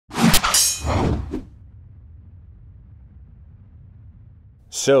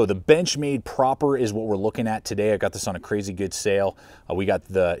So the Benchmade proper is what we're looking at today. I got this on a crazy good sale. We got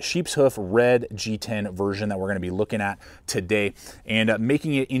the sheep's hoof red G10 version that we're going to be looking at today, and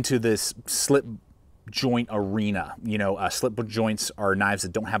making it into this slip joint arena. You know, slip joints are knives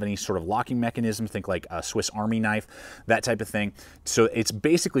that don't have any sort of locking mechanism. Think like a Swiss Army knife, that type of thing. So it's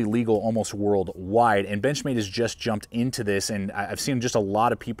basically legal almost worldwide, and Benchmade has just jumped into this, and I've seen just a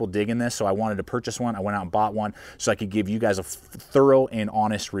lot of people digging this, so I wanted to purchase one. I went out and bought one so I could give you guys a thorough and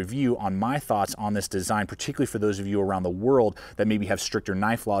honest review on my thoughts on this design, particularly for those of you around the world that maybe have stricter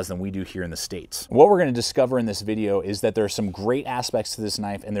knife laws than we do here in the States. What we're going to discover in this video is that there are some great aspects to this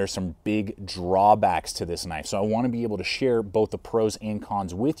knife, and there's some big drawbacks to this knife. So I want to be able to share both the pros and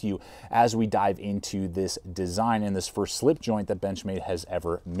cons with you as we dive into this design and this first slip joint that Benchmade has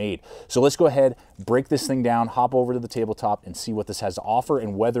ever made. So let's go ahead, break this thing down, hop over to the tabletop and see what this has to offer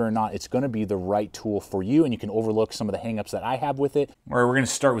and whether or not it's going to be the right tool for you, and you can overlook some of the hangups that I have with it. All right, we're going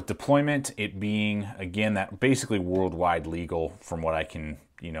to start with deployment, it being, again, that basically worldwide legal from what I can,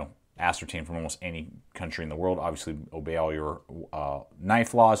 ascertain from almost any country in the world. Obviously obey all your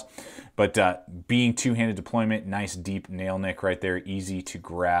knife laws, but being two-handed deployment, nice deep nail nick right there, easy to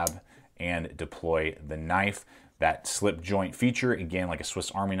grab and deploy the knife. That slip joint feature, again, like a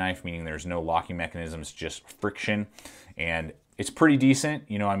Swiss Army knife, meaning there's no locking mechanisms, just friction, and it's pretty decent.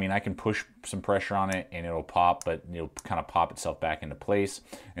 I mean, I can push some pressure on it and it'll pop, but it'll kind of pop itself back into place.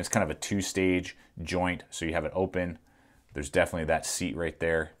 And it's kind of a two-stage joint, so you have it open. There's definitely that seat right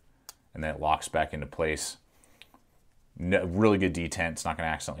there, and then it locks back into place. Really good detent. It's not going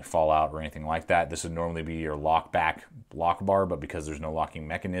to accidentally fall out or anything like that. This would normally be your lock bar, but because there's no locking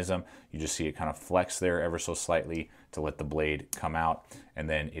mechanism, you just see it kind of flex there ever so slightly to let the blade come out, and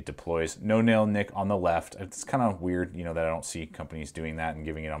then it deploys. No nail nick on the left. It's kind of weird, that I don't see companies doing that and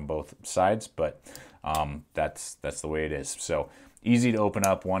giving it on both sides, but that's the way it is. So easy to open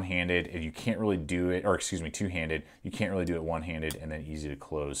up one-handed, and you can't really do it, or excuse me, two-handed. You can't really do it one-handed, and then easy to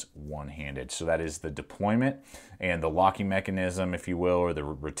close one-handed. So that is the deployment, and the locking mechanism, if you will, or the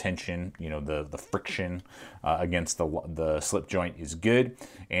retention, the friction against the slip joint is good,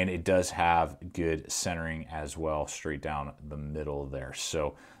 and it does have good centering as well, straight down the middle there.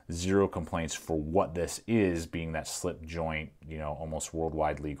 So zero complaints for what this is, being that slip joint, almost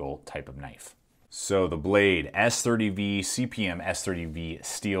worldwide legal type of knife. So the blade, S30V, CPM S30V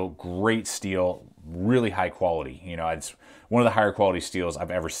steel, great steel, really high quality. It's one of the higher quality steels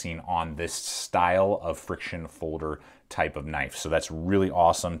I've ever seen on this style of friction folder type of knife. So that's really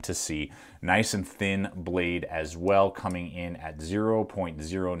awesome to see. Nice and thin blade as well, coming in at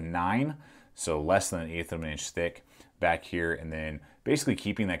 0.09, so less than 1/8 of an inch thick back here, and then basically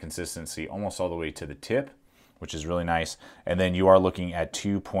keeping that consistency almost all the way to the tip, which is really nice. And then you are looking at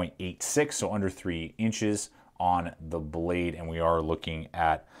 2.86, so under 3 inches on the blade, and we are looking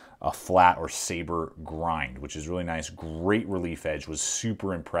at a flat or saber grind, which is really nice. Great relief edge. Was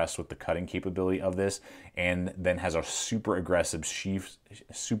super impressed with the cutting capability of this, and then has a super aggressive sheep's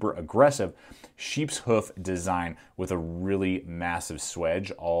hoof design with a really massive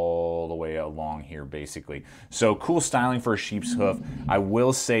swedge all the way along here, basically. So cool styling for a sheep's hoof. I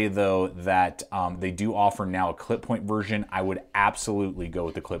will say though that they do offer now a clip point version. I would absolutely go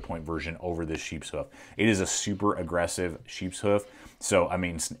with the clip point version over this sheep's hoof. It is a super aggressive sheep's hoof. So, I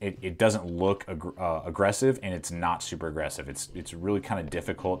mean, it doesn't look aggressive, and it's not super aggressive. It's really kind of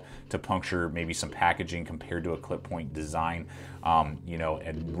difficult to puncture maybe some packaging compared to a clip point design,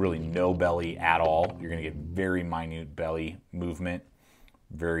 and really no belly at all. You're going to get very minute belly movement,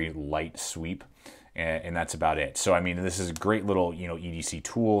 very light sweep, and that's about it. So, I mean, this is a great little, EDC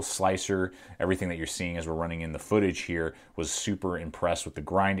tool, slicer. Everything that you're seeing as we're running in the footage here, was super impressed with the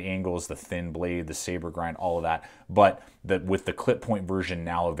grind angles, the thin blade, the saber grind, all of that. But with the clip point version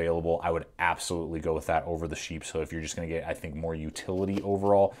now available, I would absolutely go with that over the sheep's hoof. You're just going to get, I think, more utility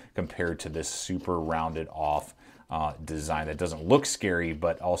overall compared to this super rounded off design that doesn't look scary,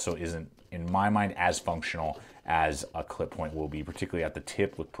 but also isn't, in my mind, as functional as a clip point will be, particularly at the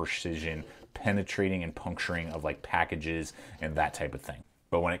tip with precision, penetrating and puncturing of like packages and that type of thing.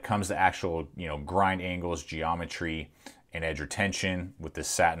 But when it comes to actual, grind angles, geometry, and edge retention with this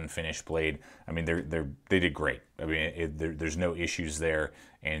satin finished blade, I mean, they did great. I mean, there's no issues there.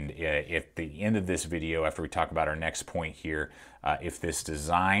 And if the end of this video, after we talk about our next point here, if this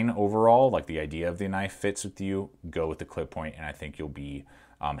design overall, like the idea of the knife, fits with you, go with the clip point, and I think you'll be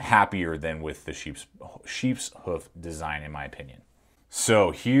happier than with the sheep's hoof design, in my opinion.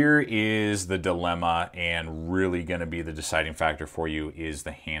 So here is the dilemma, and really going to be the deciding factor for you is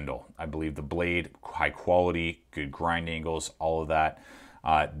the handle. I believe the blade, high quality, good grind angles, all of that.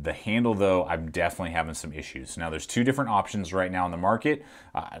 The handle, though, I'm definitely having some issues. Now, there's two different options right now in the market.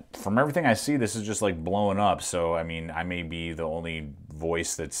 From everything I see, this is just like blowing up. So, I mean, I may be the only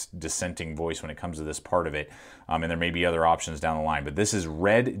voice that's dissenting voice when it comes to this part of it. And there may be other options down the line. But this is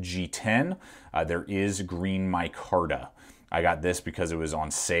red G10. There is green micarta. I got this because it was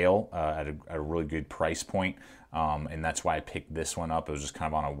on sale at a really good price point. And that's why I picked this one up. It was just kind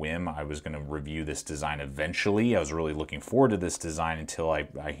of on a whim. I was going to review this design eventually. I was really looking forward to this design until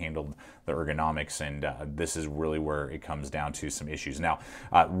I handled the ergonomics, and this is really where it comes down to some issues. Now,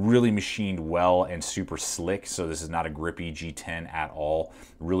 really machined well and super slick, so this is not a grippy G10 at all.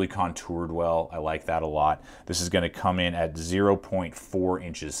 Really contoured well. I like that a lot. This is going to come in at 0.4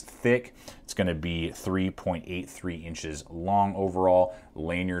 inches thick. It's going to be 3.83 inches long overall.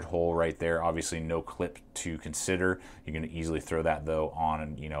 Lanyard hole right there. Obviously, no clip to consider. You can easily throw that though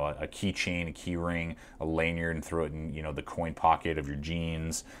on, you know, a keychain, a key ring, a lanyard, and throw it in, you know, the coin pocket of your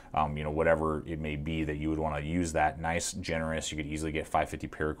jeans. You know, whatever it may be that you would want to use that. Nice, generous. You could easily get 550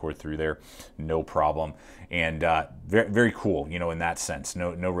 paracord through there, no problem. And very, very cool, you know, in that sense.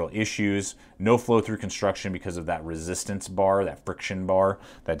 No real issues. No flow through construction because of that resistance bar, that friction bar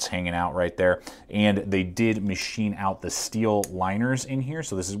that's hanging out right there. And they did machine out the steel liners in here,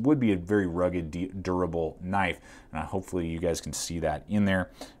 so this would be a very rugged, durable knife. And hopefully you guys can see that in there.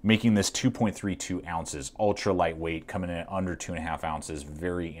 Making this 2.32 ounces, ultra lightweight, coming in at under 2.5 ounces.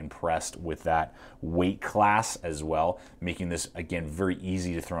 Very impressed with that weight class as well. Making this, again, very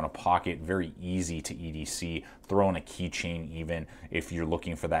easy to throw in a pocket, very easy to EDC, throw in a keychain even if you're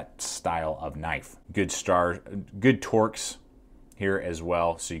looking for that style of knife. Good torques here as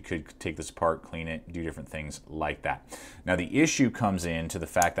well, so you could take this apart, clean it, do different things like that. Now the issue comes in to the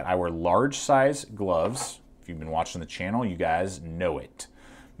fact that I wear large size gloves. If you've been watching the channel, you guys know it.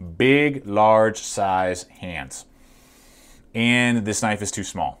 Big, large size hands. And this knife is too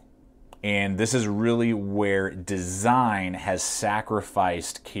small. And this is really where design has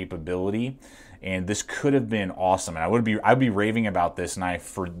sacrificed capability. And this could have been awesome. And I'd be raving about this knife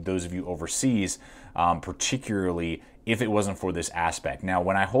for those of you overseas, particularly if it wasn't for this aspect. Now,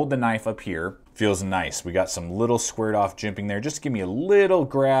 when I hold the knife up here, feels nice. We got some little squared off jimping there, just to give me a little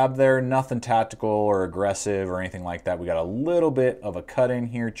grab there, nothing tactical or aggressive or anything like that. We got a little bit of a cut in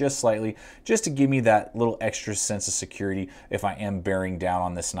here, just slightly, just to give me that little extra sense of security if I am bearing down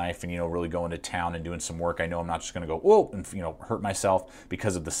on this knife and, you know, really going to town and doing some work. I know I'm not just gonna go, whoa, and, you know, hurt myself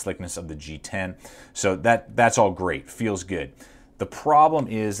because of the slickness of the G10. So that's all great, feels good. The problem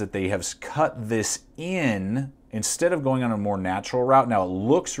is that they have cut this in instead of going on a more natural route. Now it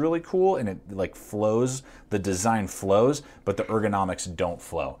looks really cool and it like flows, the design flows, but the ergonomics don't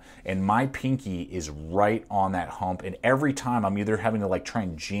flow. And my pinky is right on that hump, and every time I'm either having to like try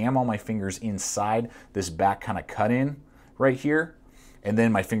and jam all my fingers inside this back kind of cut in right here, and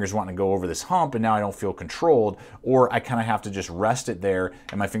then my fingers wanting to go over this hump and now I don't feel controlled, or I kind of have to just rest it there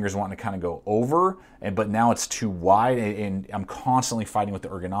and my fingers wanting to kind of go over, but now it's too wide, and I'm constantly fighting with the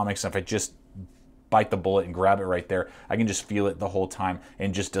ergonomics. If I just bite the bullet and grab it right there, I can just feel it the whole time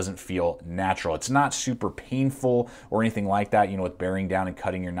and just doesn't feel natural. It's not super painful or anything like that. You know, with bearing down and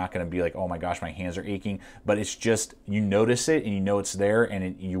cutting, you're not going to be like, oh my gosh, my hands are aching, but it's just, you notice it and you know it's there,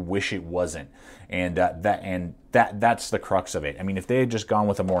 and you wish it wasn't. And that's the crux of it. I mean, if they had just gone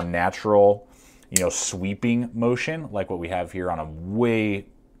with a more natural, you know, sweeping motion like what we have here on a way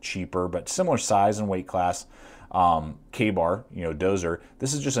cheaper but similar size and weight class K-bar, you know, dozer,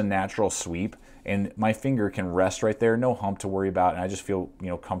 this is just a natural sweep, and my finger can rest right there, no hump to worry about, and I just feel, you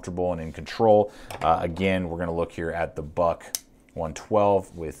know, comfortable and in control. Again, we're gonna look here at the Buck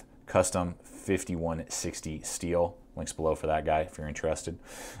 112 with custom 5160 steel. Links below for that guy if you're interested.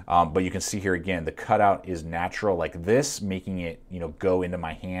 But you can see here again, the cutout is natural like this, making it, you know, go into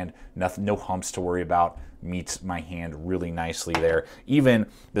my hand. Nothing, no humps to worry about. Meets my hand really nicely there. Even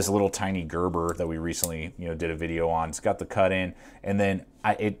this little tiny Gerber that we recently, you know, did a video on, it's got the cut in, and then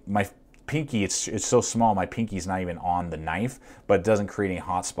my pinky, it's so small, my pinky's not even on the knife, but it doesn't create any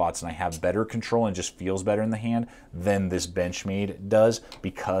hot spots, and I have better control and just feels better in the hand than this Benchmade does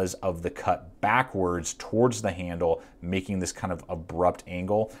because of the cut backwards towards the handle, making this kind of abrupt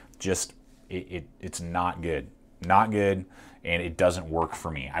angle. Just, it's not good. Not good, and it doesn't work for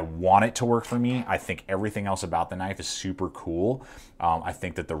me. I want it to work for me. I think everything else about the knife is super cool. I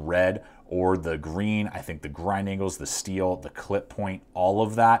think that the red or the green, I think the grind angles, the steel, the clip point, all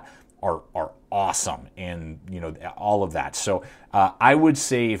of that are awesome, and all of that. So I would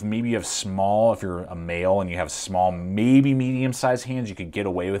say if maybe you have small, if you're a male and you have small, maybe medium-sized hands, you could get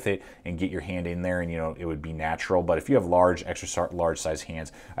away with it and get your hand in there, and it would be natural. But if you have large, extra large-sized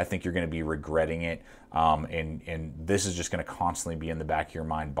hands, I think you're going to be regretting it. And this is just going to constantly be in the back of your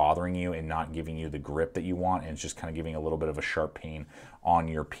mind, bothering you and not giving you the grip that you want, and it's just kind of giving a little bit of a sharp pain on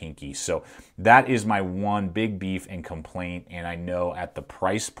your pinky. So that is my one big beef and complaint. And I know at the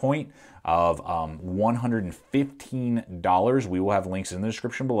price point of $115, we will have links in the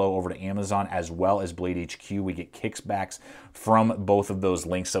description below over to Amazon as well as Blade HQ. We get kickbacks from both of those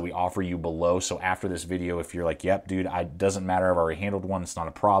links that we offer you below. So after this video, if you're like, yep, dude, it doesn't matter, I've already handled one, it's not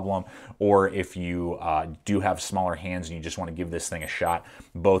a problem, or if you do have smaller hands and you just want to give this thing a shot,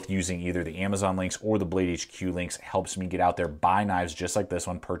 both using either the Amazon links or the Blade HQ links helps me get out there, buy knives just like this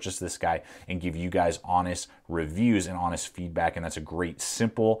one, purchase this guy, and give you guys honest reviews and honest feedback. And that's a great,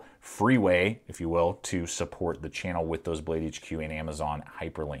 simple, free way, if you will, to support the channel with those Blade HQ and Amazon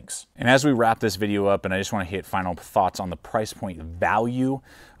hyperlinks. And as we wrap this video up, and I just want to hit final thoughts on the price point value.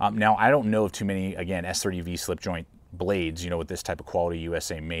 Now, I don't know of too many, again, S30V slip joint blades, with this type of quality,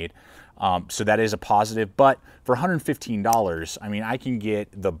 USA made. So that is a positive, but for $115, I mean, I can get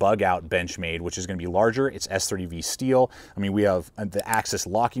the bug out Benchmade, which is going to be larger. It's S30V steel. I mean, we have the Axis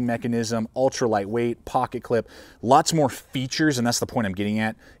locking mechanism, ultra lightweight, pocket clip, lots more features. And that's the point I'm getting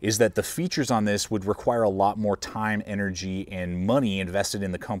at, is that the features on this would require a lot more time, energy, and money invested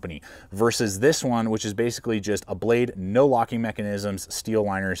in the company versus this one, which is basically just a blade, no locking mechanisms, steel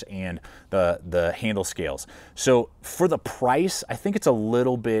liners, and the handle scales. So for the price, I think it's a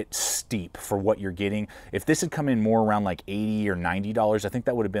little bit steep for what you're getting. If this had come in more around like $80 or $90, I think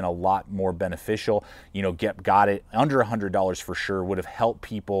that would have been a lot more beneficial. Got it under $100 for sure, would have helped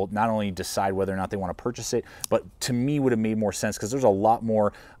people not only decide whether or not they want to purchase it, but to me would have made more sense because there's a lot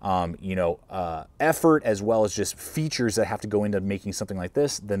more effort as well as just features that have to go into making something like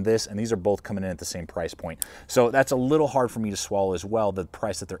this than this, and these are both coming in at the same price point. So that's a little hard for me to swallow as well, the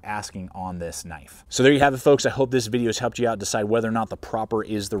price that they're asking on this knife. So there you have it, folks. I hope this video has helped you out decide whether or not the Proper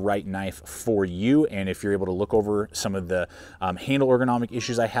is the right knife for you, and if you're able to look over some of the handle ergonomic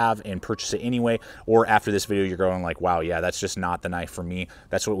issues I have and purchase it anyway, or after this video you're going like, wow, yeah, that's just not the knife for me.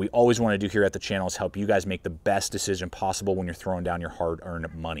 That's what we always want to do here at the channel, is help you guys make the best decision possible when you're throwing down your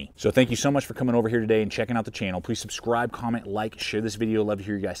hard-earned money. So thank you so much for coming over here today and checking out the channel. Please subscribe, comment, like, share this video. Love to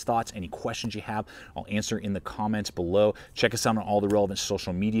hear your guys' thoughts. Any questions you have, I'll answer in the comments below. Check us out on all the relevant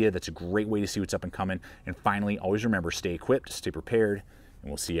social media. That's a great way to see what's up and coming. And finally, always remember, stay equipped, stay prepared, and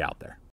we'll see you out there.